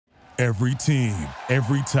Every team,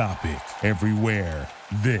 every topic, everywhere.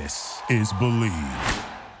 This is Believe.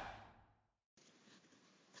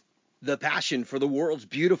 The passion for the world's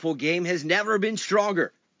beautiful game has never been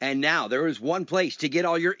stronger. And now there is one place to get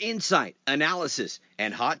all your insight, analysis,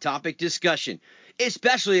 and hot topic discussion,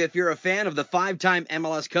 especially if you're a fan of the 5-time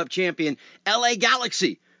MLS Cup champion LA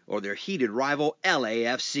Galaxy or their heated rival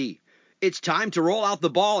LAFC. It's time to roll out the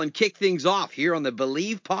ball and kick things off here on the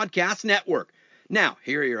Believe Podcast Network. Now,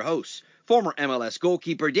 here are your hosts, former MLS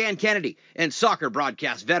goalkeeper Dan Kennedy and soccer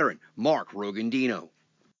broadcast veteran Mark Rogandino.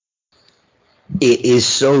 It is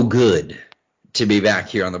so good to be back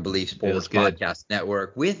here on the Believe Sports Podcast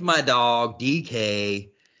Network with my dog, DK.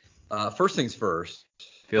 First things first.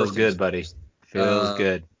 Feels good, buddy. Feels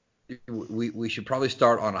good. We should probably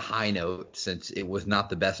start on a high note since it was not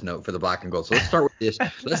the best note for the black and gold. So let's start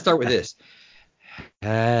with this.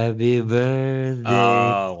 Happy birthday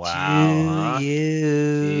to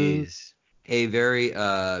you. Jeez. A very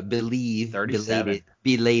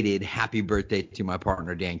belated happy birthday to my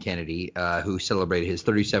partner Dan Kennedy, who celebrated his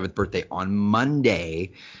 37th birthday on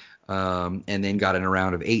Monday, and then got in a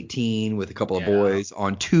round of 18 with a couple of boys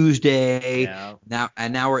on Tuesday. Yeah.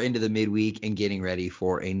 Now we're into the midweek and getting ready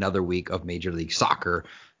for another week of Major League Soccer,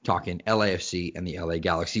 talking LAFC and the LA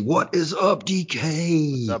Galaxy. What is up,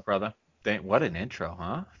 DK? What's up, brother? What an intro,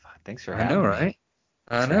 huh? Thanks for having me.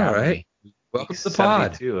 I know, right? Welcome to the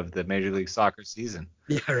pod. 72 of the Major League Soccer season.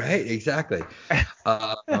 Yeah, right. Exactly.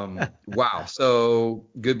 Wow. So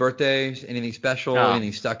good birthdays. Anything special?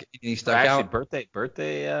 Anything stuck out? Birthday. Full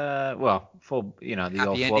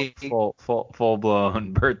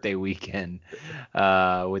blown birthday weekend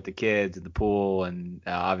with the kids at the pool, and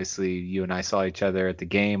obviously you and I saw each other at the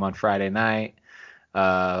game on Friday night.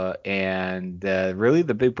 And really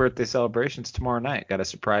the big birthday celebration's tomorrow night. Got a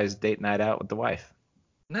surprise date night out with the wife.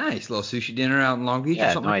 Nice little sushi dinner out in Long Beach or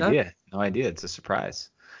something like that? No idea. It's a surprise.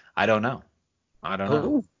 I don't know.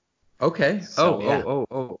 Okay. So,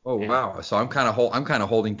 Wow. So I'm kind of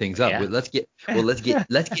holding things up. Yeah. Let's get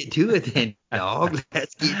to it then, dog.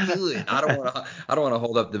 Let's get to it. I don't want to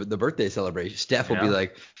hold up the birthday celebration. Steph will be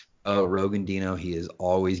like, "Oh, Rogandino, he is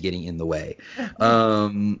always getting in the way."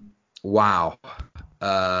 Wow.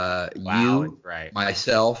 You, right.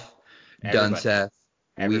 Myself, Everybody. Dunseth,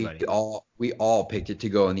 Everybody. we all picked it to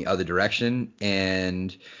go in the other direction,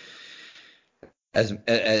 and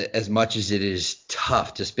as much as it is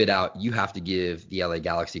tough to spit out, you have to give the LA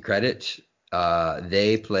Galaxy credit.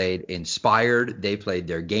 They played inspired. They played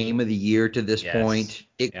their game of the year to this point.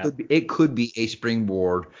 It could be a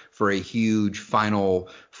springboard for a huge final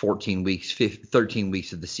 13 weeks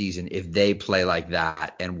of the season if they play like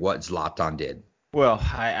that and what Zlatan did. Well,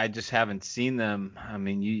 I just haven't seen them. I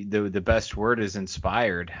mean, the best word is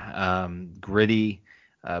inspired, gritty,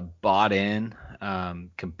 bought in,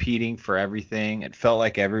 competing for everything. It felt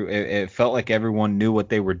like everyone knew what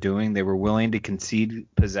they were doing. They were willing to concede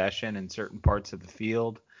possession in certain parts of the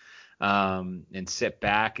field, and sit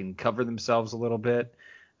back and cover themselves a little bit.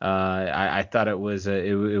 I thought it was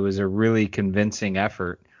a really convincing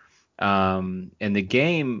effort. And the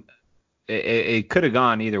game, it could have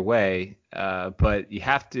gone either way. But you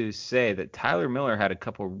have to say that Tyler Miller had a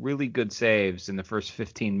couple really good saves in the first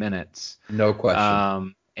 15 minutes. No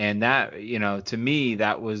question. And that, to me,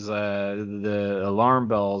 that was the alarm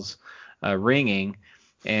bells ringing.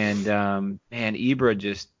 And man,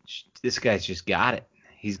 Ibra this guy's just got it.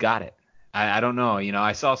 He's got it. I don't know.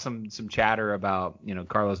 I saw some chatter about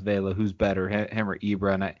Carlos Vela, who's better, him or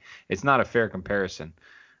Ibra, and it's not a fair comparison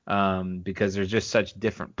because they're just such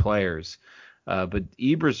different players. But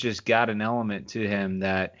Ibra's just got an element to him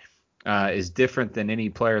that is different than any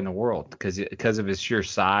player in the world because of his sheer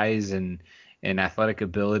size and athletic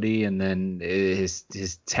ability, and then his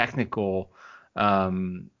technical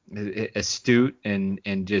astute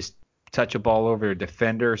and just touch a ball over a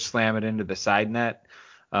defender, slam it into the side net.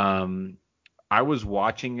 I was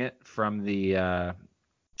watching it from the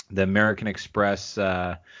American Express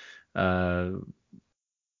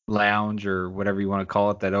lounge or whatever you want to call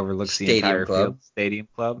it that overlooks the entire field. Stadium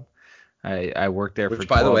Club. I worked there for 12 years.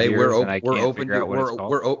 By the way,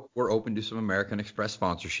 we're open to some American Express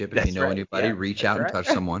sponsorship. If you know anybody, reach out and touch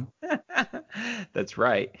someone. That's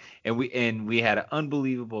right. And we had an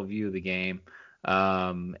unbelievable view of the game.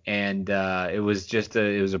 It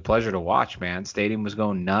was a pleasure to watch, man. Stadium was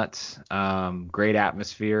going nuts. Great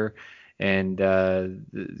atmosphere, and the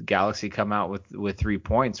Galaxy come out with 3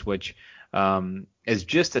 points, which as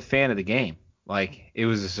just a fan of the game, like, it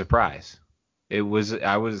was a surprise. I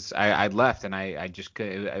left and I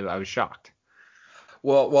was shocked.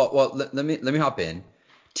 Well, let me hop in.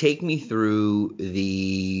 take me through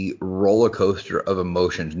the roller coaster of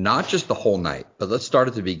emotions, not just the whole night, but let's start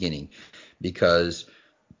at the beginning, because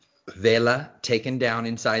Vela taken down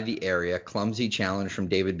inside the area, clumsy challenge from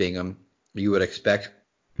David Bingham. You would expect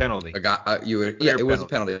penalty. A guy, it was a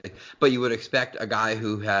penalty, but you would expect a guy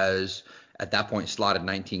who has at that point slotted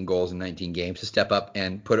 19 goals in 19 games to step up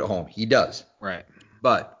and put it home. He does. Right.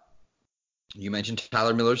 But you mentioned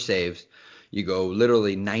Tyler Miller's saves. You go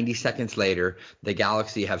literally 90 seconds later, the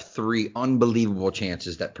Galaxy have 3 unbelievable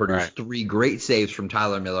chances that produce 3 great saves from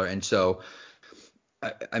Tyler Miller. And so,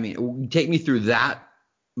 I mean, take me through that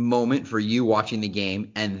moment for you watching the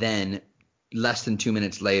game, and then less than 2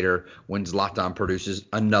 minutes later when Zlatan produces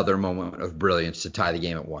another moment of brilliance to tie the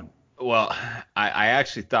game at 1. Well, I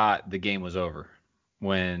actually thought the game was over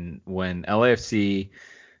when LAFC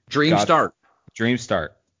Dream start.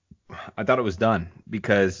 I thought it was done,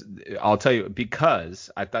 because I'll tell you, because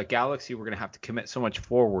I thought Galaxy were going to have to commit so much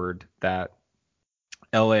forward that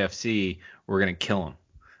LAFC were going to kill them,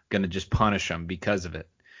 going to just punish them because of it.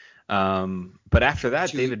 But after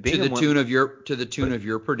that, David Bingham to the tune of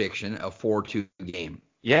your prediction, a 4-2 game.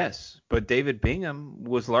 Yes, but David Bingham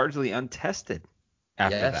was largely untested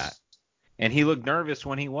after that, and he looked nervous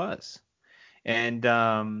when he was. And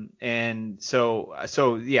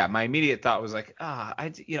so yeah, my immediate thought was like, all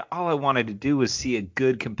I wanted to do was see a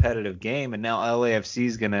good competitive game, and now LAFC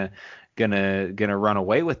is gonna run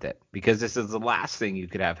away with it, because this is the last thing you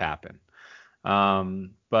could have happen.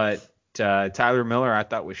 But Tyler Miller, I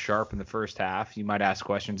thought, was sharp in the first half. You might ask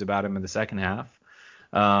questions about him in the second half.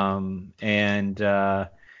 And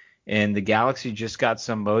the Galaxy just got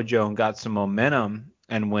some mojo and got some momentum.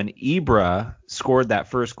 And when Ibra scored that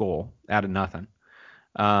first goal out of nothing,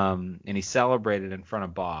 and he celebrated in front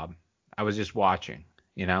of Bob, I was just watching,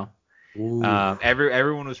 everyone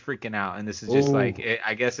was freaking out. And this is just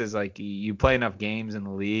I guess it's like you play enough games in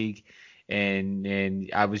the league, and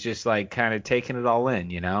I was just like kind of taking it all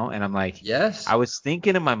in, and I'm like, yes, I was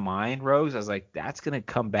thinking in my mind, Rose, I was like, that's going to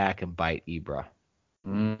come back and bite Ibra.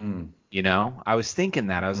 I was thinking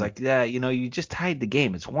that. I was like, yeah, you just tied the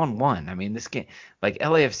game. It's 1-1. I mean, this game, like,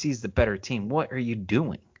 LAFC is the better team. What are you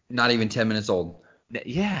doing? Not even 10 minutes old.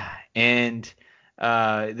 Yeah. And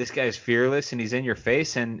this guy's fearless, and he's in your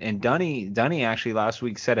face. And Dunny actually last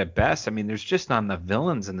week said it best. I mean, there's just not enough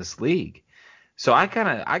villains in this league. So I kind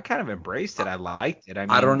of embraced it. I liked it. I mean,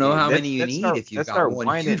 I don't know how many you need if you've got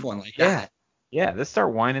one huge one like that. Yeah, let's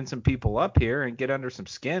start winding some people up here and get under some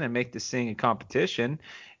skin and make this thing a competition.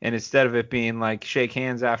 And instead of it being like shake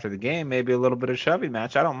hands after the game, maybe a little bit of shoving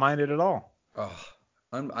match. I don't mind it at all. Oh,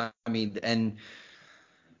 I mean, and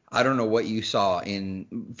I don't know what you saw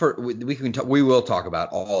we will talk about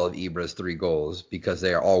all of Ibra's 3 goals, because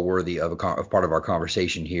they are all worthy of part of our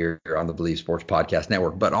conversation here on the Believe Sports Podcast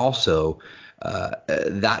Network. But also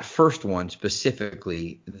that first one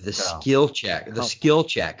specifically, the skill check,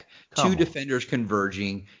 2 defenders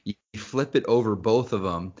converging, you flip it over both of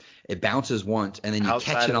them, it bounces once, and then you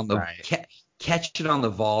catch it on the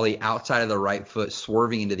volley outside of the right foot,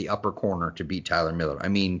 swerving into the upper corner to beat Tyler Miller. I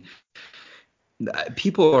mean,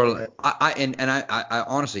 people are I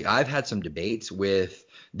honestly, I've had some debates with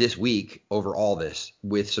this week over all this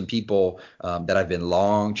with some people that I've been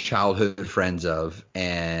long childhood friends of,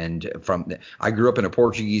 and I grew up in a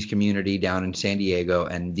Portuguese community down in San Diego,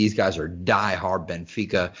 and these guys are diehard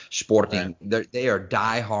Benfica, Sporting. Right. They are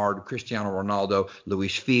diehard Cristiano Ronaldo,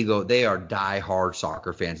 Luis Figo. They are diehard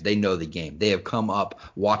soccer fans. They know the game. They have come up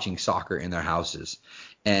watching soccer in their houses.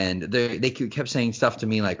 And they kept saying stuff to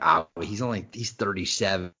me like, he's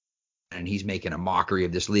 37 and he's making a mockery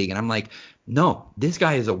of this league. And I'm like, no, this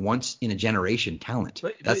guy is a once in a generation talent.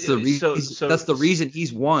 That's the reason. That's the reason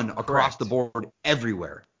he's won across the board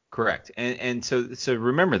everywhere. Correct. And so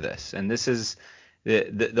remember this. And this is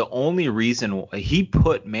the only reason he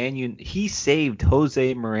put he saved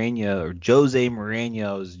Jose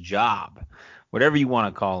Mourinho's job, whatever you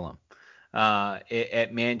want to call him.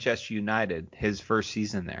 At Manchester United, his first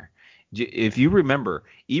season there. If you remember,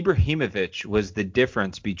 Ibrahimovic was the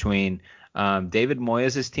difference between David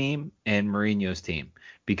Moyes' team and Mourinho's team,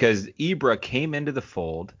 because Ibra came into the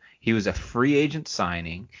fold. He was a free agent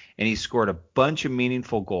signing, and he scored a bunch of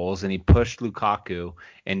meaningful goals, and he pushed Lukaku,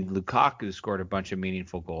 and Lukaku scored a bunch of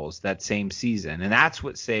meaningful goals that same season, and that's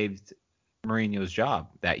what saved Mourinho's job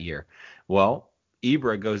that year. Well,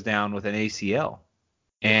 Ibra goes down with an ACL.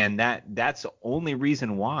 And that's the only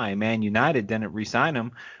reason why Man United didn't re-sign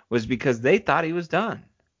him, was because they thought he was done.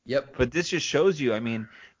 Yep. But this just shows you, I mean,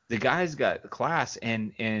 the guy's got class,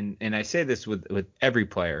 and I say this with every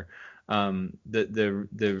player.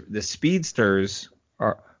 The speedsters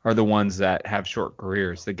are the ones that have short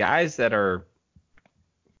careers. The guys that are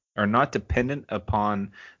are not dependent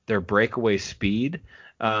upon their breakaway speed,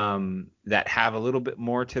 that have a little bit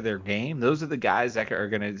more to their game, those are the guys that are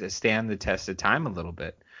going to stand the test of time a little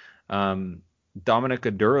bit. Dominic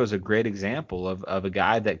Oduro is a great example of a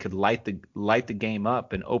guy that could light the game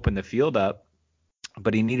up and open the field up,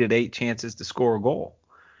 but he needed 8 chances to score a goal.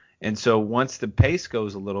 And so once the pace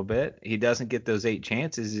goes a little bit, he doesn't get those 8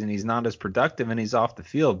 chances and he's not as productive and he's off the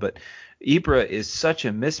field. But Ibra is such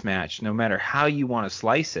a mismatch no matter how you want to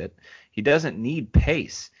slice it. He doesn't need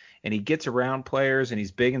pace, and he gets around players, and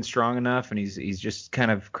he's big and strong enough, and he's just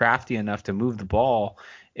kind of crafty enough to move the ball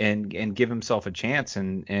and give himself a chance,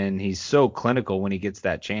 and he's so clinical when he gets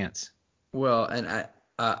that chance. Well, and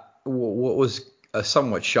what was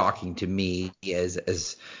somewhat shocking to me is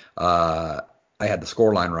I had the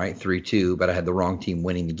scoreline right, 3-2, but I had the wrong team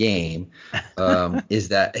winning the game. Is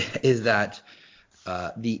that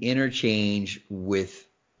the interchange with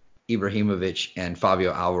Ibrahimovic and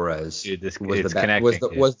Fabio Alvarez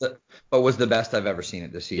was the best I've ever seen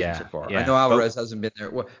it this season so far. Yeah. I know Alvarez hasn't been there.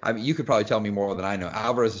 Well, I mean, you could probably tell me more than I know.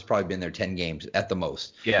 Alvarez has probably been there 10 games at the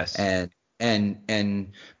most. Yes. But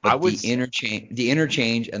the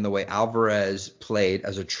interchange and the way Alvarez played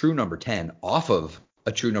as a true number 10 off of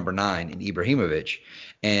a true number 9 in Ibrahimovic,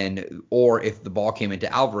 or if the ball came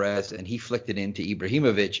into Alvarez and he flicked it into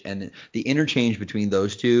Ibrahimovic, and the interchange between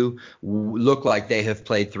those two look like they have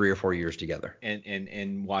played 3 or 4 years together.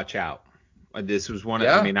 And watch out. This was one of,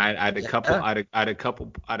 I mean, I had a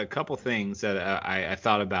couple things that I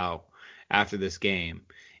thought about after this game.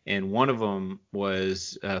 And one of them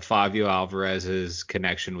was Fabio Alvarez's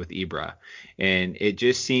connection with Ibra. And it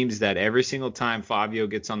just seems that every single time Fabio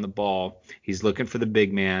gets on the ball, he's looking for the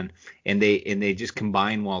big man, and they just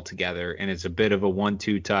combine well together. And it's a bit of a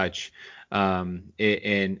 1-2 touch. And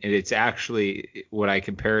it's actually, what I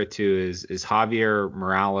compare it to is Javier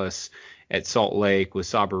Morales at Salt Lake with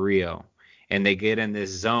Saborio. And they get in this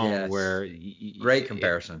zone where great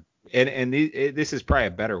comparison. This is probably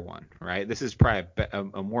a better one, right? This is probably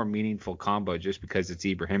a more meaningful combo just because it's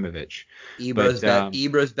Ibrahimovic. Ibra's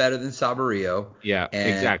better than Saborio. Yeah,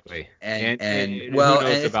 exactly. And it's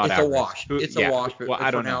a wash. It's a wash. But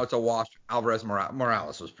I don't know. Now it's a wash. Alvarez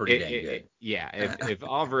Morales was pretty dang good. If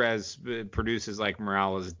Alvarez produces like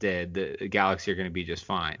Morales did, the Galaxy are going to be just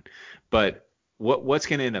fine. But what's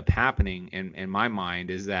going to end up happening in my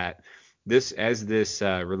mind is that this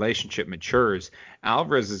relationship matures,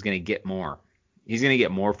 Alvarez is going to get more. He's going to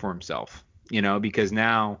get more for himself, because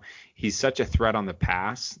now he's such a threat on the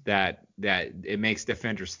pass that it makes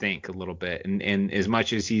defenders think a little bit. And as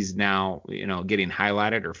much as he's now, getting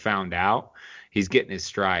highlighted or found out, he's getting his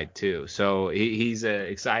stride too. So he's an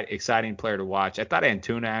exciting player to watch. I thought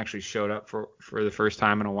Antuna actually showed up for the first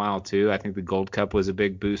time in a while too. I think the Gold Cup was a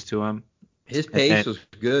big boost to him. His pace was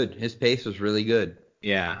good. His pace was really good.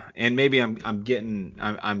 Yeah, and maybe I'm getting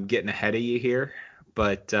ahead of you here,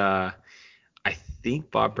 but I think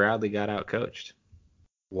Bob Bradley got outcoached.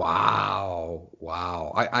 Wow.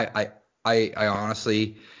 I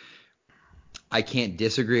honestly, I can't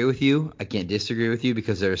disagree with you.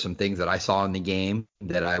 Because there are some things that I saw in the game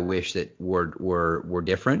that I wish that were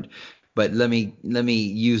different. But let me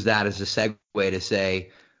use that as a segue to say,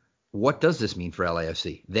 what does this mean for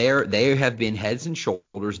LAFC? They have been heads and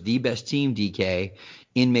shoulders the best team, DK,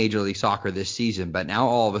 in Major League Soccer this season. But now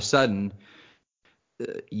all of a sudden,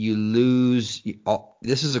 you lose.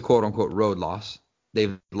 This is a quote-unquote road loss.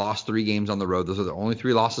 They've lost 3 games on the road. Those are the only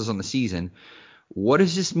 3 losses on the season. What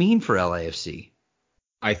does this mean for LAFC?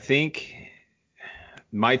 I think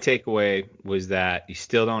my takeaway was that you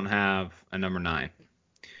still don't have a number 9.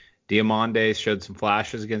 Diomande showed some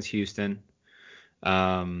flashes against Houston.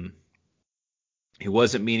 He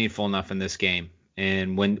wasn't meaningful enough in this game.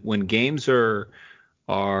 And when games are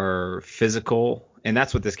physical, and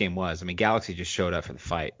that's what this game was. I mean, Galaxy just showed up for the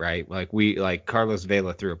fight, right? Like Carlos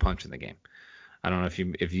Vela threw a punch in the game. I don't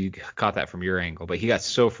know if you caught that from your angle, but he got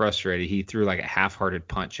so frustrated he threw like a half-hearted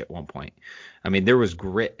punch at one point. I mean, there was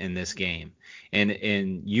grit in this game, and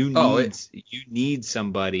you need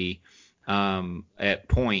somebody at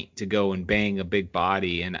point to go and bang a big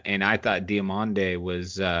body, and I thought Diomande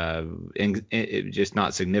was just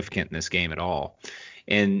not significant in this game at all.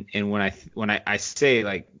 And when I say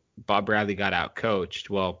like Bob Bradley got out coached,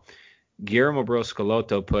 well, Guillermo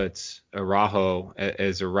Broscoloto puts Araujo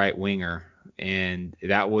as a right winger, and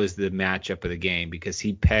that was the matchup of the game because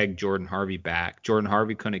he pegged Jordan Harvey back. Jordan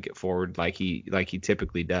Harvey couldn't get forward like he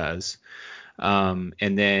typically does. And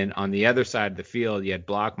then on the other side of the field, you had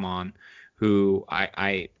Blockman, who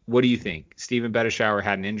what do you think? Steven Bettishower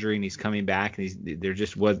had an injury and he's coming back, and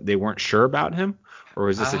they weren't sure about him, or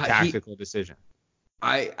was this a tactical decision?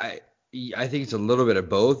 I think it's a little bit of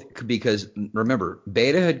both because remember,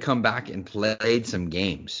 Beta had come back and played some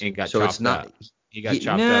games. And got so chopped it's not up. He got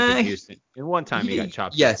chopped up in Houston. And one time he got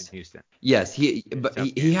chopped up in Houston. Yes, he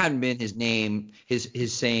hadn't been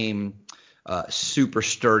his same super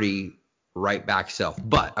sturdy right back self.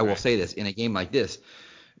 But I will say this, in a game like this,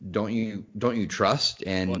 don't you trust?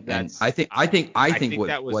 And I think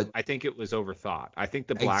it was overthought. I think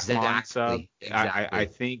the Blackmon sub.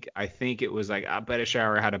 Exactly. I think it was like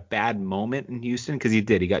Bettishower had a bad moment in Houston because he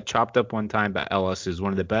did. He got chopped up one time by Ellis, who's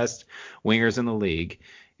one of the best wingers in the league.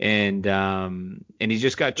 And he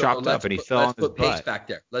just got chopped up and he fell on his butt. Let's put pace back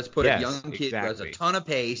there. Let's put a young kid who has a ton of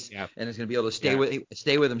pace and is going to be able to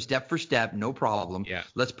stay with him step for step, no problem. Yeah.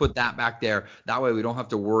 Let's put that back there. That way we don't have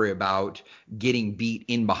to worry about getting beat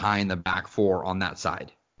in behind the back four on that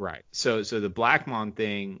side. Right. So the Blackmon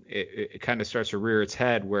thing, it kind of starts to rear its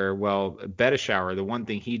head where, well, Bettishower, the one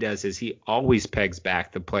thing he does is he always pegs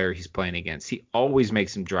back the player he's playing against. He always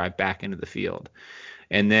makes him drive back into the field.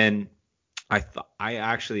 And then I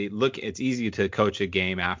actually look. It's easy to coach a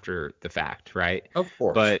game after the fact, right? Of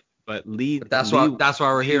course. But Lee. That's why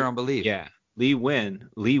we're here on Believe. Yeah. Lee Win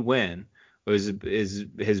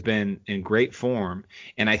has been in great form,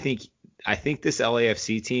 and I think this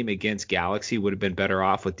LAFC team against Galaxy would have been better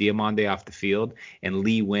off with Diomande off the field and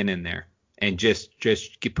Lee Win in there. And just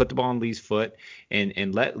put the ball in Lee's foot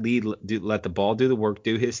and let let the ball do the work,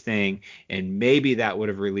 do his thing, and maybe that would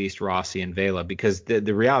have released Rossi and Vela, because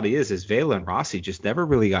the reality is Vela and Rossi just never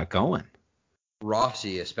really got going.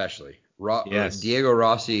 Rossi especially. Yes. Diego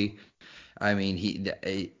Rossi. I mean,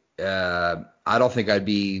 I don't think I'd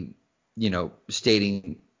be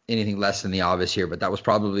stating anything less than the obvious here, but that was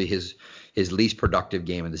probably his least productive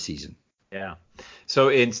game of the season. Yeah. So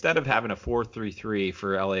instead of having a 4-3-3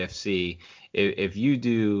 for LAFC, if you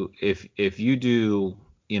do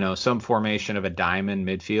some formation of a diamond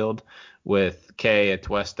midfield with Kay,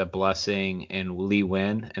 Atuesta, Blessing, and Lee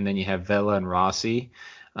Win, and then you have Vela and Rossi,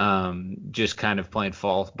 just kind of playing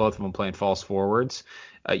both of them playing false forwards,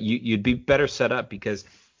 you'd be better set up, because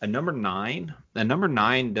a number nine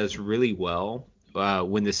does really well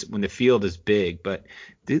when the field is big. But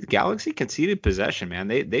the Galaxy conceded possession, man.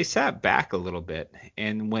 They sat back a little bit,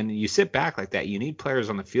 and when you sit back like that, you need players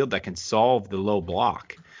on the field that can solve the low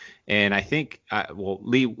block. And I think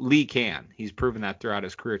Lee can. He's proven that throughout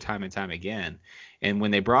his career time and time again. And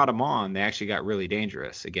when they brought him on, they actually got really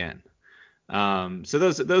dangerous again. So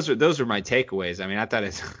those are my takeaways. I mean, I thought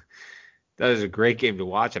that was a great game to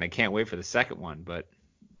watch, and I can't wait for the second one. But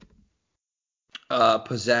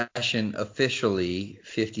possession officially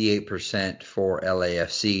 58% for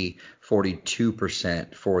LAFC,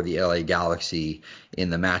 42% for the LA Galaxy in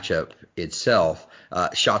the matchup itself.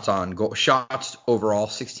 Shots overall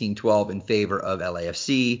 16-12 in favor of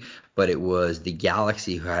LAFC, but it was the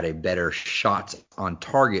Galaxy who had a better shots on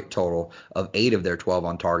target total of 8 of their 12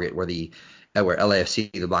 on target, where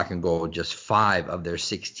LAFC, the black and gold, just 5 of their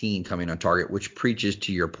 16 coming on target, which preaches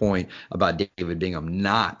to your point about David Bingham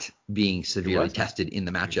not being severely tested in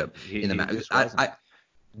the matchup.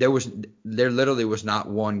 There literally was not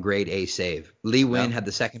one grade A save. Lee Win had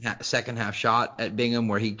the second half shot at Bingham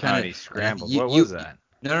where he kind of scrambled. What was that?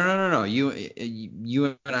 No.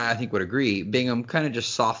 You and I think would agree. Bingham kind of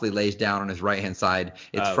just softly lays down on his right hand side.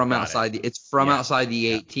 It's from outside the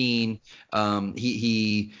 18.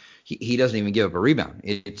 He doesn't even give up a rebound.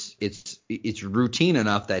 It's routine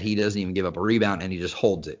enough that he doesn't even give up a rebound, and he just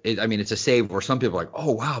holds it. It's a save where some people are like,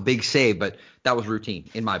 oh wow, big save, but that was routine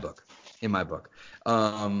in my book. I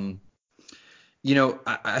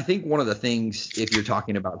think one of the things, if you're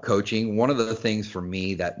talking about coaching, one of the things for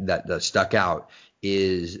me that stuck out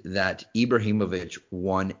is that Ibrahimovic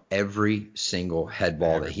won every single head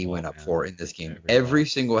ball that he went up for in this game. Every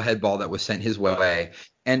single head ball that was sent his way.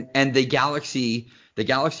 And the Galaxy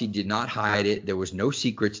did not hide it. There was no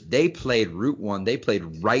secrets. They played route one. They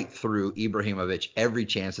played right through Ibrahimovic every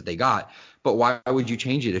chance that they got. But why would you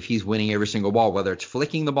change it if he's winning every single ball, whether it's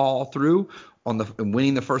flicking the ball through and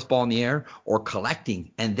winning the first ball in the air, or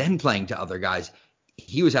collecting and then playing to other guys?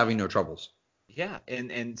 He was having no troubles. Yeah,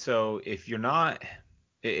 and so if you're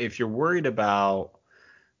worried about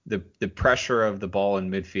the pressure of the ball in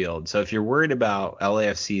midfield, so if you're worried about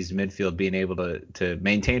LAFC's midfield being able to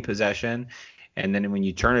maintain possession, and then when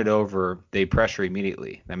you turn it over, they pressure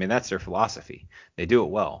immediately. I mean, that's their philosophy. They do it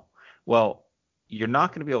well. Well, you're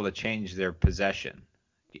not going to be able to change their possession,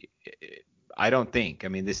 I don't think. I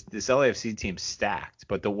mean, this LAFC team's stacked,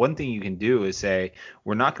 but the one thing you can do is say,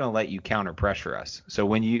 we're not going to let you counter pressure us. So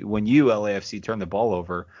when you LAFC turn the ball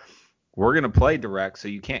over, we're going to play direct, so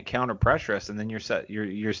you can't counter pressure us, and then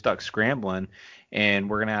you're stuck scrambling, and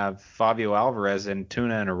we're going to have Fabio Alvarez and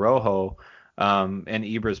Tuna and Araujo in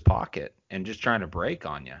Ibra's pocket and just trying to break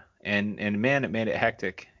on you. And man, it made it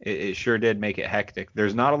hectic. It sure did make it hectic.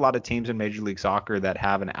 There's not a lot of teams in Major League Soccer that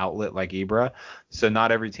have an outlet like Ibra, so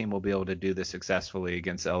not every team will be able to do this successfully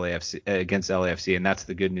against LAFC, and that's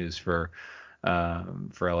the good news for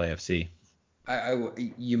LAFC.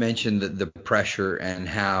 You mentioned the pressure and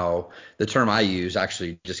how the term I use,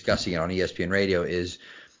 actually discussing it on ESPN Radio, is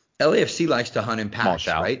LAFC likes to hunt in packs,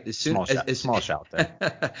 right? Small shout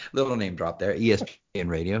there. Little name drop there. ESPN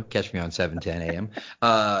Radio. Catch me on 7:10 a.m.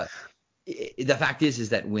 The fact is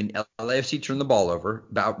that when LAFC turned the ball over,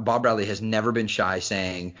 Bob Bradley has never been shy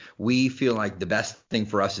saying, we feel like the best thing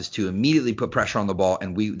for us is to immediately put pressure on the ball,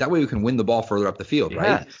 and that way we can win the ball further up the field,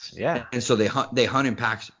 right? Yeah. And so they hunt in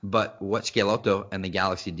packs, but what Schelotto and the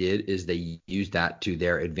Galaxy did is they used that to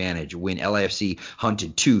their advantage. When LAFC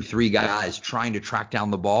hunted 2-3 guys trying to track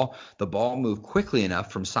down the ball moved quickly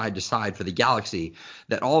enough from side to side for the Galaxy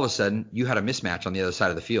that all of a sudden you had a mismatch on the other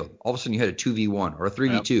side of the field. All of a sudden you had a 2v1 or a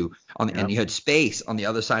 3v2 and you had space on the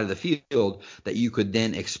other side of the field that you could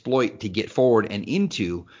then exploit to get forward and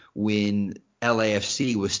into when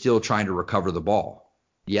LAFC was still trying to recover the ball.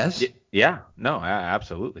 Yes? Yeah. No,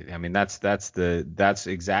 absolutely. I mean, that's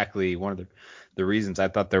exactly one of the reasons I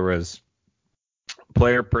thought there was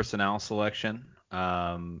player personnel selection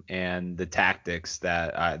and the tactics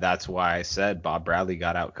that's why I said Bob Bradley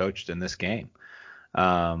got outcoached in this game.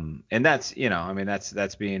 And that's,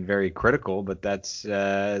 that's being very critical, but that's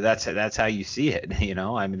how you see it,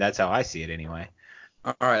 that's how I see it anyway.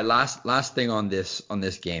 All right. Last thing on this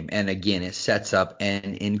game. And again, it sets up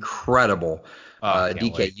an incredible,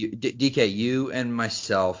 DK, you and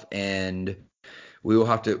myself, and we will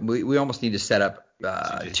have to, we almost need to set up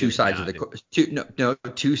two sides of the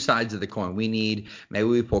coin. Maybe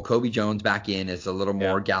we pull Kobe Jones back in as a little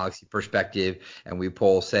more Galaxy perspective, and we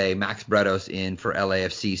pull, say, Max Bretos in for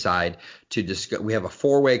LAFC side to discuss. We have a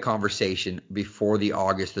 4-way conversation before the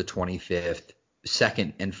August the 25th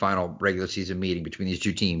second and final regular season meeting between these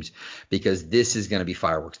two teams, because this is going to be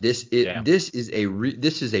fireworks. This is a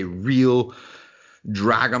real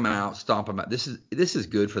drag them out, stomp them out. This is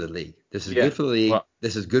good for the league. This is good for the league. Well,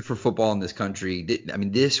 this is good for football in this country. I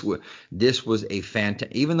mean, this was a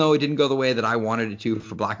fantastic. Even though it didn't go the way that I wanted it to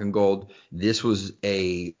for Black and Gold, this was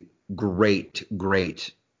a great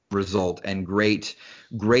result and great,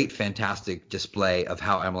 fantastic display of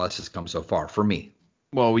how MLS has come so far for me.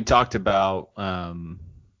 Well, we talked about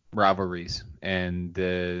rivalries and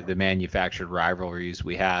the manufactured rivalries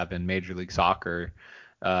we have in Major League Soccer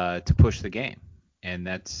to push the game. And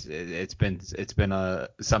it's been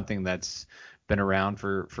something that's been around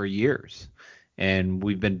for years, and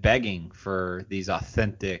we've been begging for these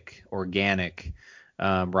authentic, organic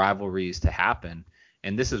rivalries to happen,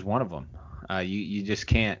 and this is one of them. You just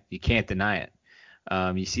can't deny it.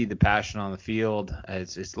 You see the passion on the field.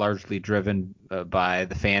 It's largely driven by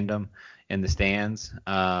the fandom in the stands,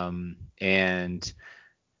 and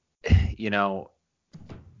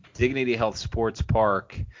Dignity Health Sports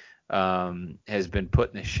Park has been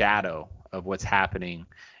put in the shadow of what's happening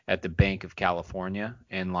at the Bank of California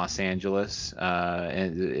in Los Angeles,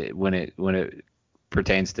 and when it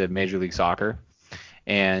pertains to Major League Soccer.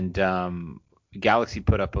 And Galaxy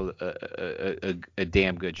put up a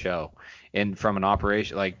damn good show. And from an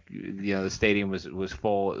operation, the stadium was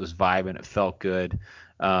full, it was vibing, it felt good.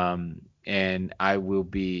 And I will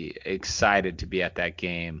be excited to be at that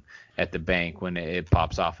game at the Bank when it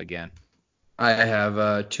pops off again. I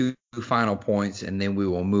have 2 final points, and then we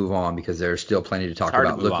will move on because there's still plenty to talk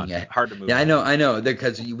about. Looking at hard to move. Yeah, on. I know,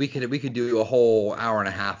 because we could do a whole hour and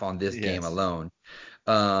a half on this game alone.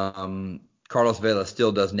 Carlos Vela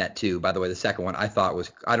still does net 2. By the way, the second one I thought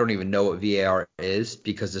was, I don't even know what VAR is,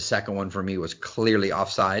 because the second one for me was clearly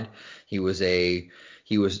offside. If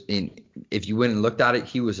you went and looked at it,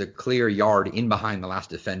 he was a clear yard in behind the last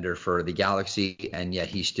defender for the Galaxy, and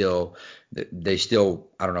yet they still,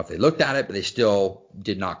 I don't know if they looked at it, but they still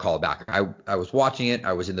did not call it back. I was watching it.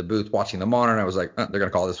 I was in the booth watching the monitor, and I was like, they're going to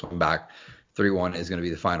call this one back. 3-1 is going to be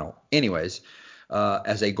the final. Anyways,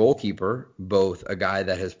 as a goalkeeper, both a guy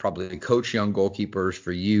that has probably coached young goalkeepers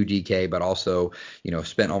for you, DK, but also,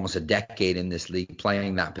 spent almost a decade in this league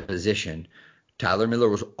playing that position, Tyler Miller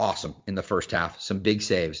was awesome in the first half, some big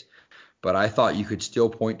saves. But I thought you could still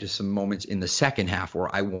point to some moments in the second half where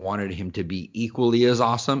I wanted him to be equally as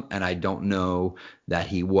awesome, and I don't know that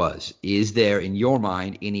he was. Is there, in your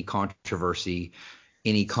mind, any controversy,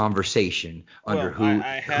 any conversation under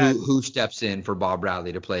who steps in for Bob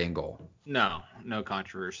Bradley to play in goal? No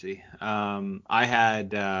controversy. I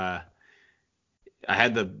had I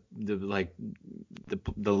had the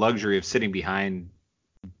luxury of sitting behind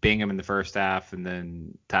Bingham in the first half and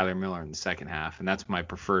then Tyler Miller in the second half, and that's my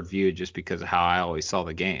preferred view just because of how I always saw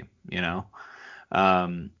the game, and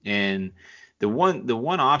the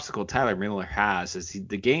one obstacle Tyler Miller has is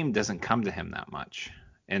the game doesn't come to him that much,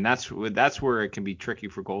 and that's where it can be tricky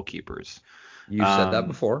for goalkeepers. You said that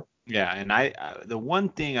before. Yeah, and the one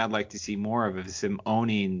thing I'd like to see more of is him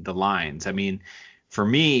owning the lines. I mean, for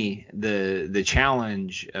me, the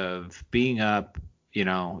challenge of being up,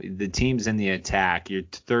 the team's in the attack, you're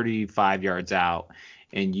 35 yards out,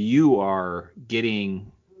 and you are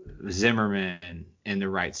getting Zimmerman in the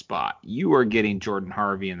right spot. You are getting Jordan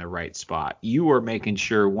Harvey in the right spot. You are making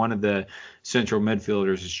sure one of the central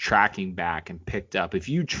midfielders is tracking back and picked up. If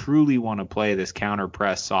you truly want to play this counter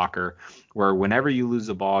press soccer where whenever you lose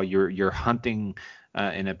the ball, you're hunting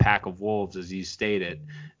in a pack of wolves, as you stated,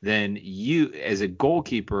 then you, as a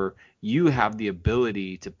goalkeeper, you have the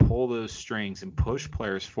ability to pull those strings and push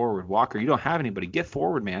players forward. Walker, you don't have anybody. Get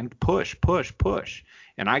forward, man. Push, push, push.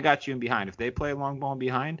 And I got you in behind. If they play a long ball in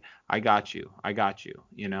behind, I got you.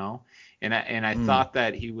 And I thought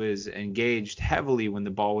that he was engaged heavily when the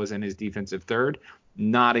ball was in his defensive third,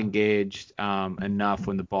 not engaged enough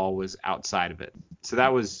when the ball was outside of it. So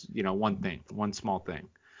that was, one small thing.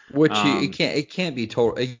 Which it can't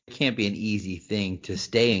be an easy thing to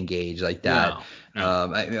stay engaged like that.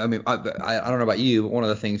 No. I don't know about you, but one of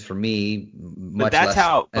the things for me,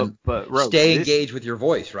 stay engaged with your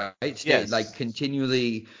voice, right? Like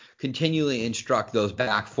continually instruct those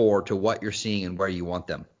back four to what you're seeing and where you want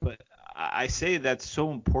them. But I say that's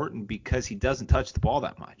so important because he doesn't touch the ball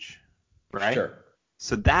that much, right? Sure.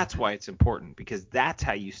 So that's why it's important, because that's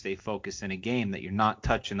how you stay focused in a game, that you're not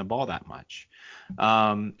touching the ball that much.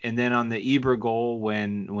 And then on the Ibra goal,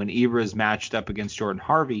 when Ibra is matched up against Jordan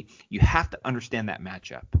Harvey, you have to understand that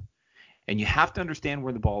matchup. And you have to understand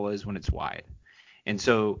where the ball is when it's wide. And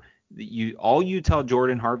so all you tell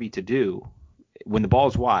Jordan Harvey to do when the ball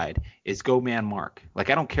is wide is go man mark. Like,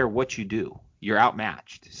 I don't care what you do. You're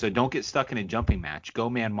outmatched. So don't get stuck in a jumping match.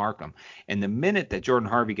 Go man mark him. And the minute that Jordan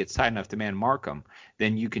Harvey gets tight enough to man mark him,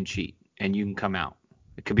 then you can cheat and you can come out.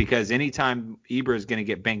 Because anytime Ibra is going to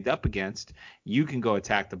get banged up against, you can go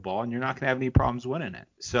attack the ball and you're not going to have any problems winning it.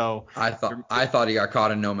 So I thought he got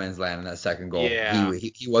caught in no man's land in that second goal. Yeah,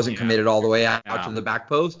 he wasn't committed all the way out to the back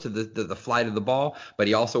post to the flight of the ball, but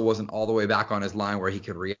he also wasn't all the way back on his line where he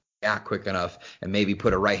could react quick enough and maybe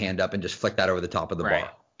put a right hand up and just flick that over the top of the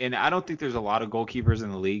bar. And I don't think there's a lot of goalkeepers in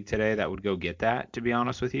the league today that would go get that, to be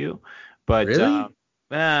honest with you. But really?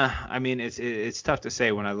 I mean, it's tough to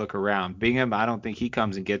say when I look around. Bingham, I don't think he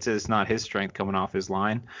comes and gets it. It's not his strength coming off his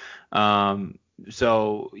line.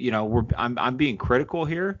 So I'm being critical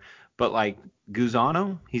here, but like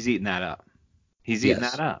Guzano, he's eating that up. And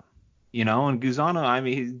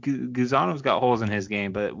Guzano, Guzano's got holes in his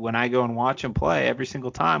game, but when I go and watch him play every single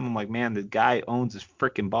time, I'm like, man, the guy owns his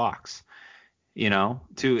freaking box.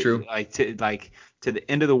 True. To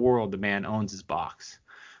the end of the world, the man owns his box.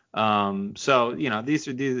 So this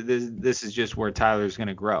is just where Tyler's going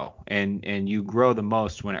to grow, and you grow the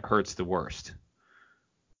most when it hurts the worst.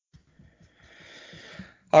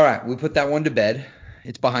 All right, we put that one to bed.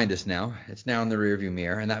 It's behind us now. It's now in the rearview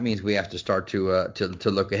mirror, and that means we have to start to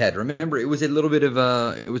look ahead. Remember, it was a little bit of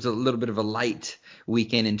a light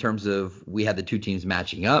weekend in terms of we had the two teams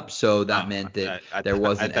matching up, so that meant that there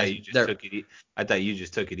wasn't. I thought you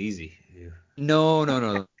just took it easy.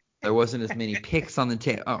 No. There wasn't as many picks on the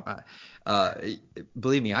table.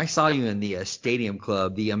 Believe me, I saw you in the Stadium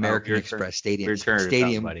Club, the American Express Stadium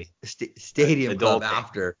Club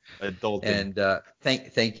after. And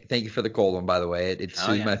thank you for the cold one, by the way. It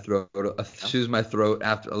soothes my throat. Soothes my throat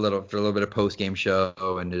after a little bit of post game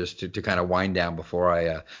show and just to kind of wind down before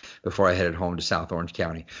I headed home to South Orange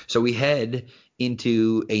County. So we head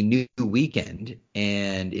into a new weekend,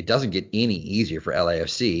 and it doesn't get any easier for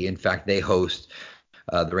LAFC. In fact, they host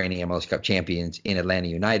the reigning MLS Cup champions in Atlanta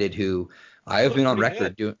United, who I have been on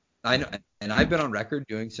record doing. I've been on record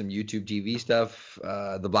doing some YouTube TV stuff,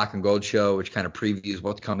 the Black and Gold Show, which kind of previews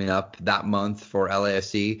what's coming up that month for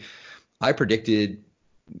LAFC. I predicted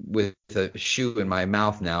with a shoe in my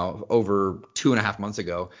mouth now over 2.5 months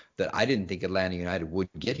ago that I didn't think Atlanta United would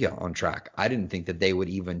get here on track. I didn't think that they would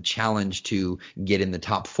even challenge to get in the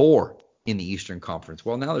top 4 in the Eastern Conference.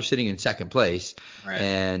 Well, now they're sitting in second place,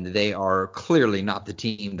 and they are clearly not the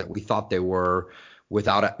team that we thought they were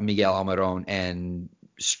without Miguel Almiron, and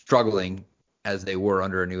struggling as they were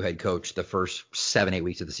under a new head coach the first 7-8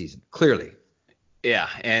 weeks of the season. Clearly. Yeah,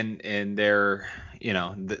 and they're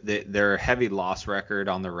they're a heavy loss record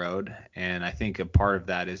on the road, and I think a part of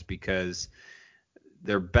that is because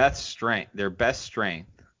their best strength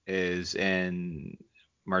is in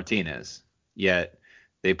Martinez, yet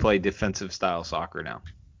they play defensive style soccer now.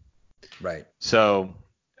 Right. So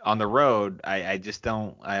on the road, I just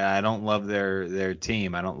don't love their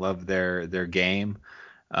team. I don't love their game.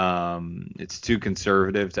 It's too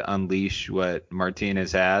conservative to unleash what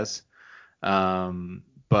Martinez has.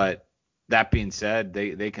 But that being said,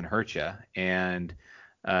 they can hurt you. And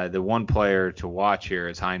the one player to watch here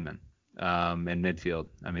is Heinemann in midfield.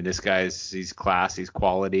 I mean, this he's class, he's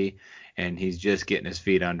quality, and he's just getting his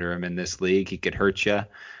feet under him in this league. He could hurt you.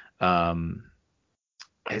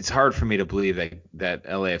 It's hard for me to believe that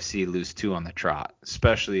LAFC lose 2 on the trot,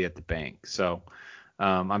 especially at the bank. So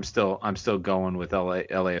I'm still going with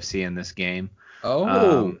LAFC in this game.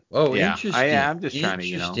 Yeah.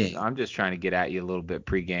 Interesting. I'm just trying to get at you a little bit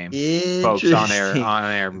pregame, folks, on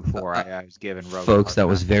air before I was giving Rogan. Folks, that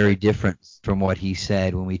was very different from what he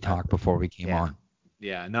said when we talked before we came on.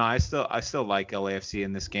 Yeah, no, I still like LAFC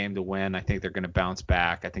in this game to win. I think they're going to bounce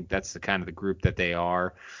back. I think that's the kind of the group that they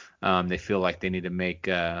are. They feel like they need to make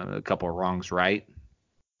a couple of wrongs right,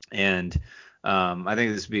 and I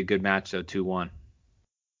think this would be a good match though, 2-1.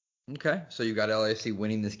 Okay, so you got LAFC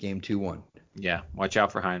winning this game 2-1. Yeah, watch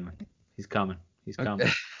out for Heinemann. He's coming. Okay.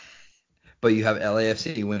 But you have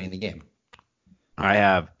LAFC winning the game. I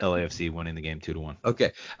have LAFC winning the game 2-1.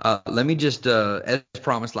 Okay. Let me just, as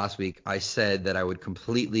promised last week, I said that I would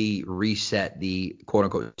completely reset the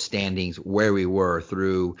quote-unquote standings where we were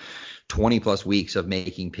through 20-plus weeks of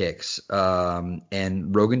making picks.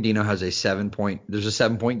 And Rogan Dino has there's a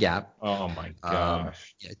 7-point gap. Oh, my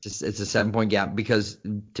gosh. It's a 7-point gap because,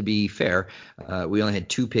 to be fair, we only had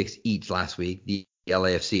 2 picks each last week. The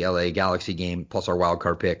LAFC LA Galaxy game plus our wild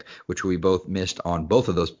card pick, which we both missed on both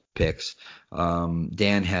of those picks.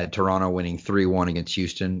 Dan had Toronto winning 3-1 against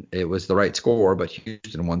Houston. It was the right score, but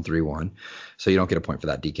Houston won 3-1. So you don't get a point for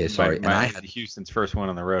that, DK. Sorry. And I had Houston's first win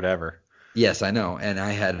on the road ever. Yes, I know. And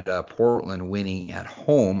I had Portland winning at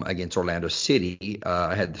home against Orlando City.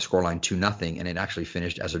 I had the scoreline 2-0, and it actually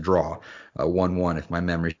finished as a draw, 1-1, if my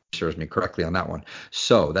memory serves me correctly on that one.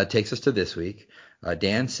 So that takes us to this week.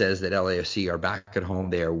 Dan says that LAFC are back at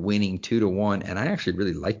home. They are winning 2-1, and I actually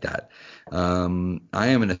really like that. I am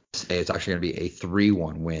going to say it's actually going to be a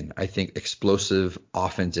 3-1 win. I think explosive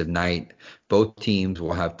offensive night. Both teams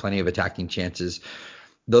will have plenty of attacking chances.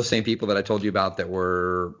 Those same people that I told you about that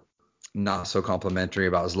were not so complimentary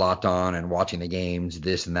about Zlatan and watching the games,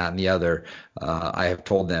 this and that and the other, I have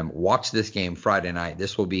told them, watch this game Friday night.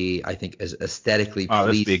 This will be, I think, as aesthetically pleasing.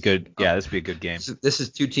 This would be good. Yeah, this would be a good game. This is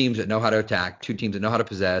 2 teams that know how to attack, 2 teams that know how to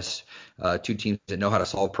possess, 2 teams that know how to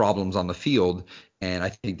solve problems on the field. And I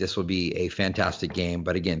think this will be a fantastic game.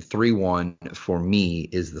 But again, 3-1 for me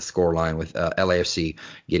is the scoreline with LAFC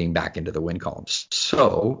getting back into the win columns.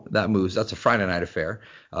 So that's a Friday night affair.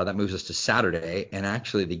 That moves us to Saturday. And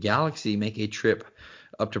actually, the Galaxy make a trip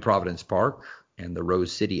up to Providence Park and the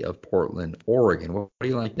Rose City of Portland, Oregon. What do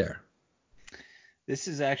you like there? This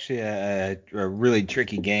is actually a really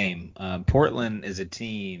tricky game. Portland is a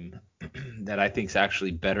team that I think is actually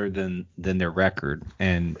better than their record,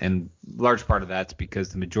 and large part of that's because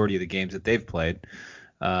the majority of the games that they've played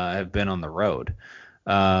have been on the road.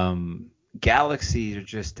 Galaxy are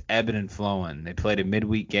just ebbing and flowing. They played a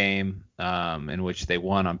midweek game in which they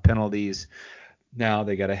won on penalties. Now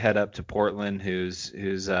they got to head up to Portland, who's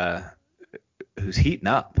heating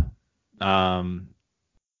up. I'm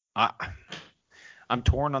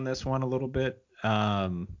torn on this one a little bit.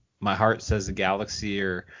 My heart says the Galaxy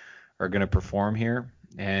are going to perform here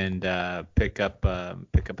and pick up a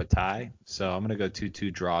tie. So I'm going to go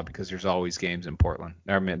 2-2 draw because there's always games in Portland.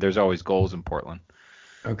 I mean, there's always goals in Portland.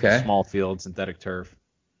 Okay. Small field, synthetic turf.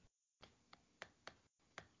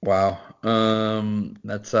 Wow.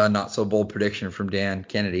 That's a not so bold prediction from Dan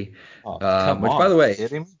Kennedy. Which, by the way,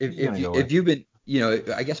 if you've been,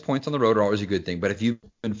 I guess points on the road are always a good thing. But if you've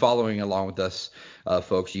been following along with us,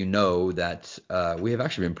 folks, you know that we have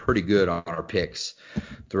actually been pretty good on our picks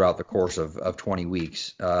throughout the course of 20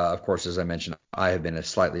 weeks. Of course, as I mentioned, I have been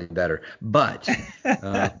slightly better. But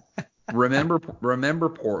remember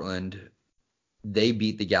Portland, they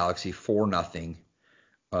beat the Galaxy 4-0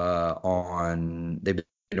 they beat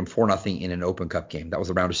them 4-0 in an Open Cup game. That was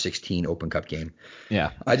the round of 16 Open Cup game. Yeah.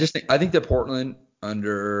 I think that Portland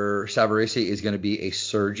under Savarese is going to be a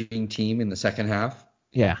surging team in the second half.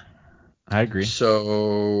 Yeah, I agree.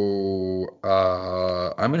 So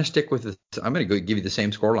I'm going to stick with this. I'm going to give you the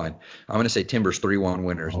same scoreline. I'm going to say Timbers 3-1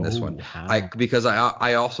 winners in this one. Wow. Because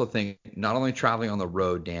I also think not only traveling on the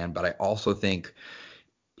road, Dan, but I also think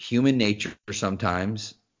human nature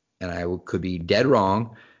sometimes, and I could be dead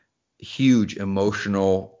wrong, huge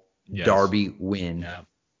emotional Yes. Darby win. Yeah.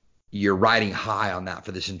 You're riding high on that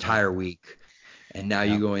for this entire week. And now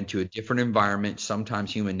you go into a different environment.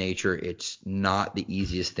 Sometimes human nature, it's not the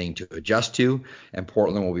easiest thing to adjust to. And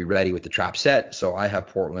Portland will be ready with the trap set. So I have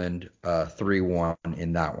Portland 3-1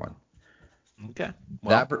 in that one. Okay.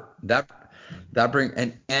 Well, That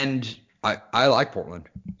bring and I like Portland.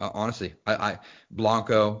 Honestly, I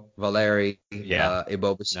Blanco, Valeri,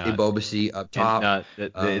 Ibobasi up top.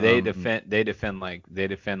 They defend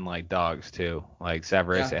like dogs too. Like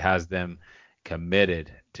Savarese has them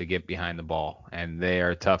committed to get behind the ball, and they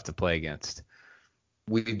are tough to play against.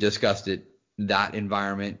 We've discussed it. That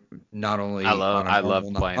environment, not only I love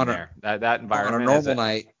playing there. That environment on a normal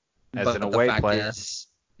night, as but an away player.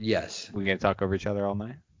 Yes. We gonna talk over each other all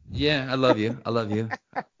night? Yeah, I love you. I love you.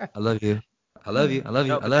 I love you. I love you. I love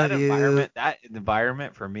you. I love you. That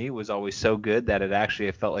environment for me was always so good that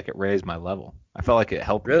it felt like it raised my level. I felt like it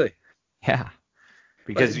helped. Really? Me. Yeah.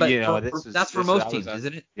 Because that's for most teams,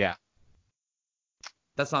 isn't it? Yeah.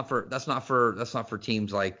 That's not for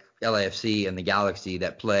teams like LAFC and the Galaxy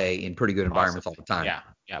that play in pretty good environments all the time.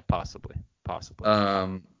 Yeah, possibly.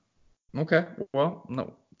 Okay. Well,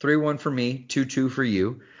 no, 3-1 for me, 2-2 for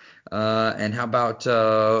you. And how about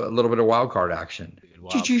a little bit of wild card action?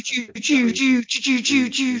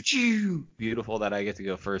 Beautiful that I get to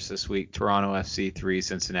go first this week. Toronto FC 3,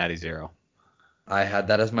 Cincinnati 0. I had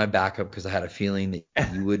that as my backup because I had a feeling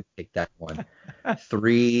that you would take that one.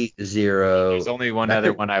 3-0. There's only one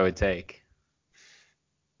other one I would take.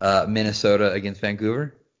 Minnesota against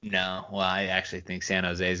Vancouver? No. Well, I actually think San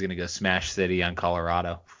Jose is going to go smash City on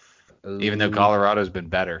Colorado. Ooh. Even though Colorado's been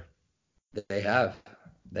better. They have.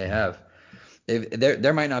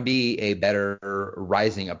 There might not be a better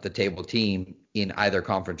rising up the table team in either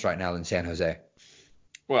conference right now than San Jose.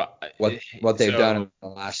 Well, what they've done in the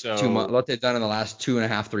last 2 months, what they've done in the last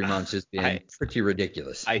 2.5, 3 months has been pretty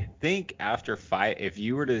ridiculous. I think after 5, if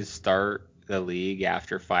you were to start the league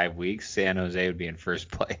after 5 weeks, San Jose would be in first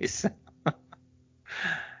place.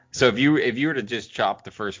 So if you were to just chop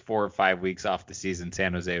the first 4 or 5 weeks off the season,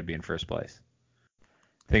 San Jose would be in first place.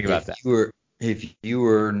 Think about that. If you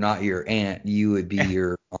were not your aunt, you would be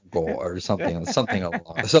your uncle or something along.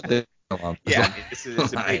 Yeah,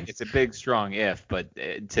 it's a big strong if, but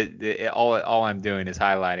all I'm doing is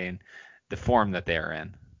highlighting the form that they're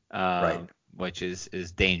in, right, which is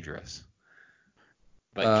dangerous.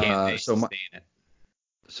 But can they sustain it?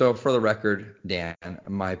 So for the record, Dan,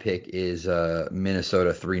 my pick is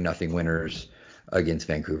Minnesota 3-0 winners against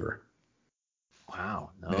Vancouver.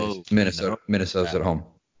 Wow, no, Minnesota's at home.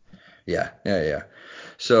 Yeah.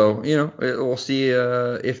 So we'll see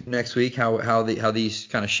if next week how these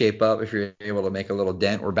kind of shape up. If you're able to make a little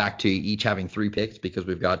dent, we're back to each having 3 picks because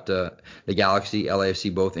we've got the Galaxy,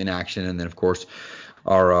 LAFC both in action, and then of course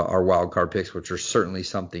our wild card picks, which are certainly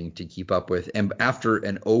something to keep up with. And after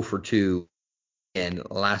an 0-for-2 and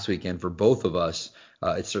last weekend for both of us,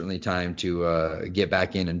 it's certainly time to get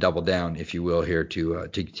back in and double down, if you will, here to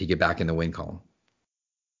get back in the win column.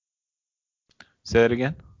 Say that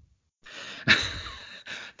again.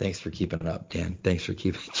 Thanks for keeping up, Dan. Thanks for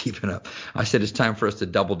keeping up. I said it's time for us to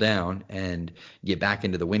double down and get back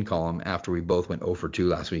into the win column after we both went 0-for-2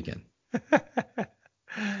 last weekend.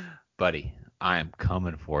 Buddy, I am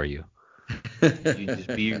coming for you. You just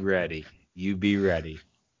be ready. You be ready.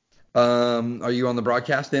 Are you on the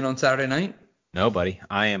broadcast then on Saturday night? No, buddy.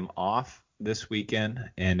 I am off this weekend,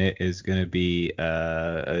 and it is going to be,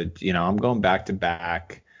 I'm going back to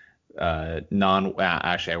back.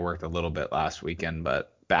 Actually, I worked a little bit last weekend, but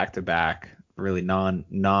back to back, really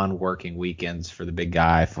non-working weekends for the big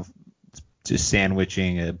guy, just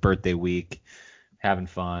sandwiching a birthday week, having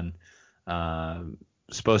fun.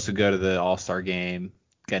 Supposed to go to the All-Star game.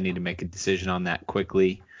 I need to make a decision on that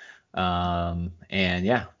quickly. I'm ready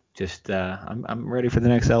for the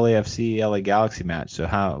next LAFC LA Galaxy match. So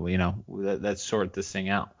let's sort this thing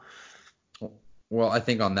out. Well, I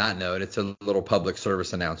think on that note, it's a little public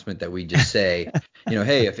service announcement that we just say,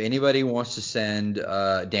 hey, if anybody wants to send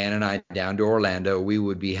Dan and I down to Orlando, we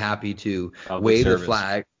would be happy to wave the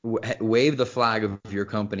flag of your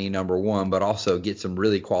company, number one, but also get some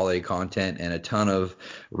really quality content and a ton of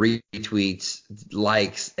retweets,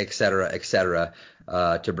 likes, et cetera,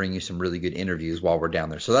 to bring you some really good interviews while we're down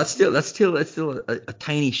there. So that's still a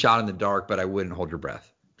tiny shot in the dark, but I wouldn't hold your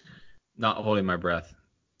breath. Not holding my breath.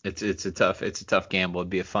 It's a tough gamble. It'd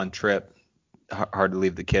be a fun trip. Hard to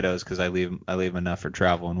leave the kiddos because I leave enough for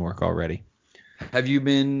travel and work already. Have you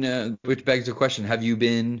been? Which begs the question: have you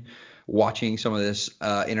been watching some of this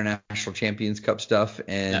International Champions Cup stuff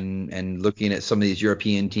and looking at some of these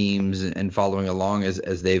European teams and following along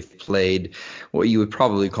as they've played what you would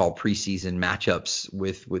probably call preseason matchups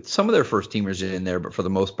with some of their first teamers in there, but for the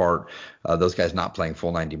most part, those guys not playing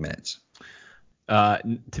full 90 minutes.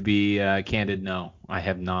 To be candid, no, I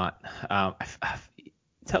have not.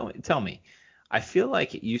 Tell me, I feel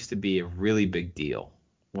like it used to be a really big deal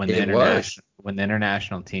when the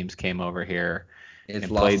international teams came over here and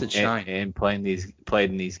lost its shine and played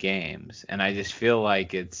in these games, and I just feel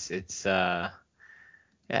like it's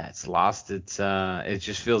lost its it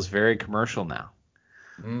just feels very commercial now.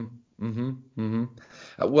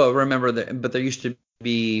 Well, remember that, but there used to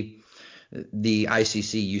be. The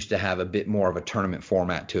ICC used to have a bit more of a tournament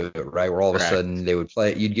format to it, right? Where all of a sudden they would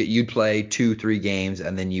play, you'd play 2-3 games,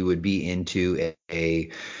 and then you would be into a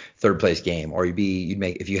third place game, or if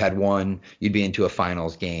you had one, you'd be into a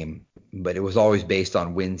finals game. But it was always based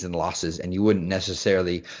on wins and losses, and you wouldn't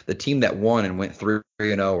necessarily, the team that won and went 3-0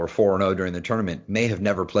 or 4-0 during the tournament may have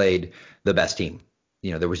never played the best team.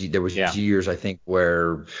 There was years, I think,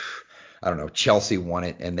 where I don't know, Chelsea won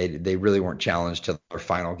it, and they really weren't challenged to their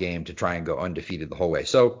final game to try and go undefeated the whole way.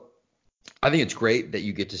 So I think it's great that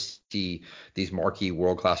you get to see these marquee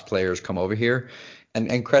world-class players come over here.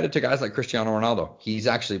 And credit to guys like Cristiano Ronaldo. He's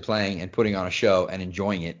actually playing and putting on a show and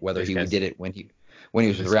enjoying it, whether he did it when he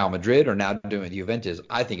was with Real Madrid or now doing it with Juventus.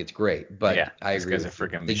 I think it's great. But I agree with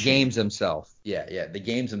the games themselves. The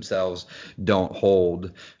games themselves don't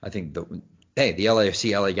hold. I think the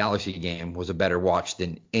LAFC LA Galaxy game was a better watch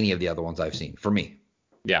than any of the other ones I've seen for me.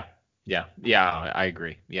 Yeah, I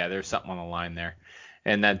agree. Yeah, there's something on the line there,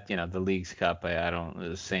 and that the Leagues Cup, I don't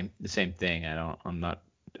the same thing. I'm not.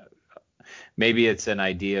 Maybe it's an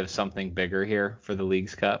idea of something bigger here for the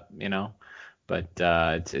Leagues Cup, but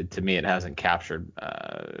to me it hasn't captured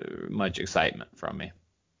much excitement from me.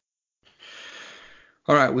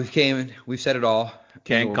 All right, we've said it all.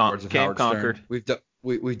 Conquered.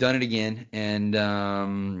 We've done it again, and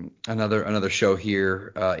another show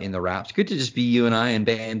here in the wraps. Good to just be you and I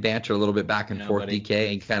and banter a little bit back and forth, buddy.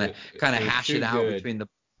 DK, and kind of hash it out between the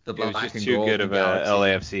black and gold. It was too good of a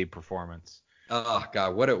LAFC performance. Oh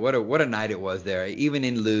God, what a night it was there. Even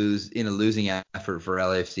in a losing effort for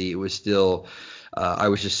LAFC, it was still. I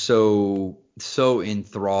was just so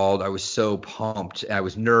enthralled. I was so pumped. I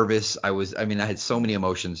was nervous. I had so many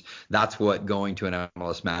emotions. That's what going to an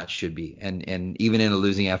MLS match should be. And even in a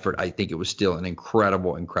losing effort, I think it was still an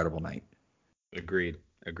incredible night. Agreed,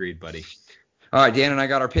 buddy. All right, Dan and I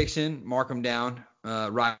got our picks in. Mark them down.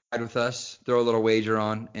 Ride with us. Throw a little wager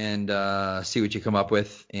on and see what you come up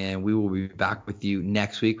with. And we will be back with you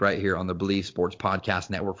next week right here on the Believe Sports Podcast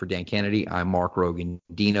Network. For Dan Kennedy, I'm Mark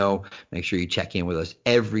Rogandino. Make sure you check in with us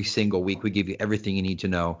every single week. We give you everything you need to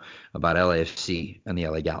know about LAFC and the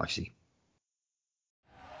LA Galaxy.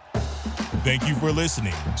 Thank you for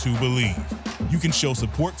listening to Believe. You can show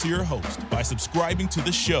support to your host by subscribing to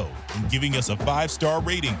the show and giving us a 5-star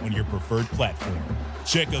rating on your preferred platform.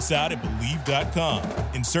 Check us out at Believe.com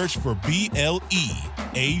and search for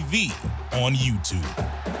BLEAV on YouTube.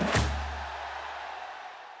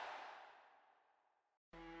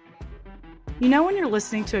 You know when you're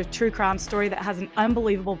listening to a true crime story that has an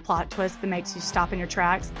unbelievable plot twist that makes you stop in your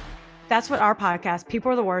tracks? That's what our podcast,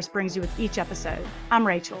 People Are the Worst, brings you with each episode. I'm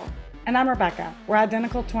Rachel. And I'm Rebecca. We're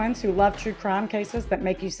identical twins who love true crime cases that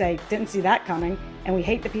make you say, didn't see that coming, and we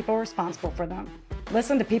hate the people responsible for them.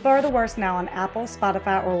 Listen to People Are the Worst now on Apple,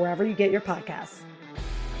 Spotify, or wherever you get your podcasts.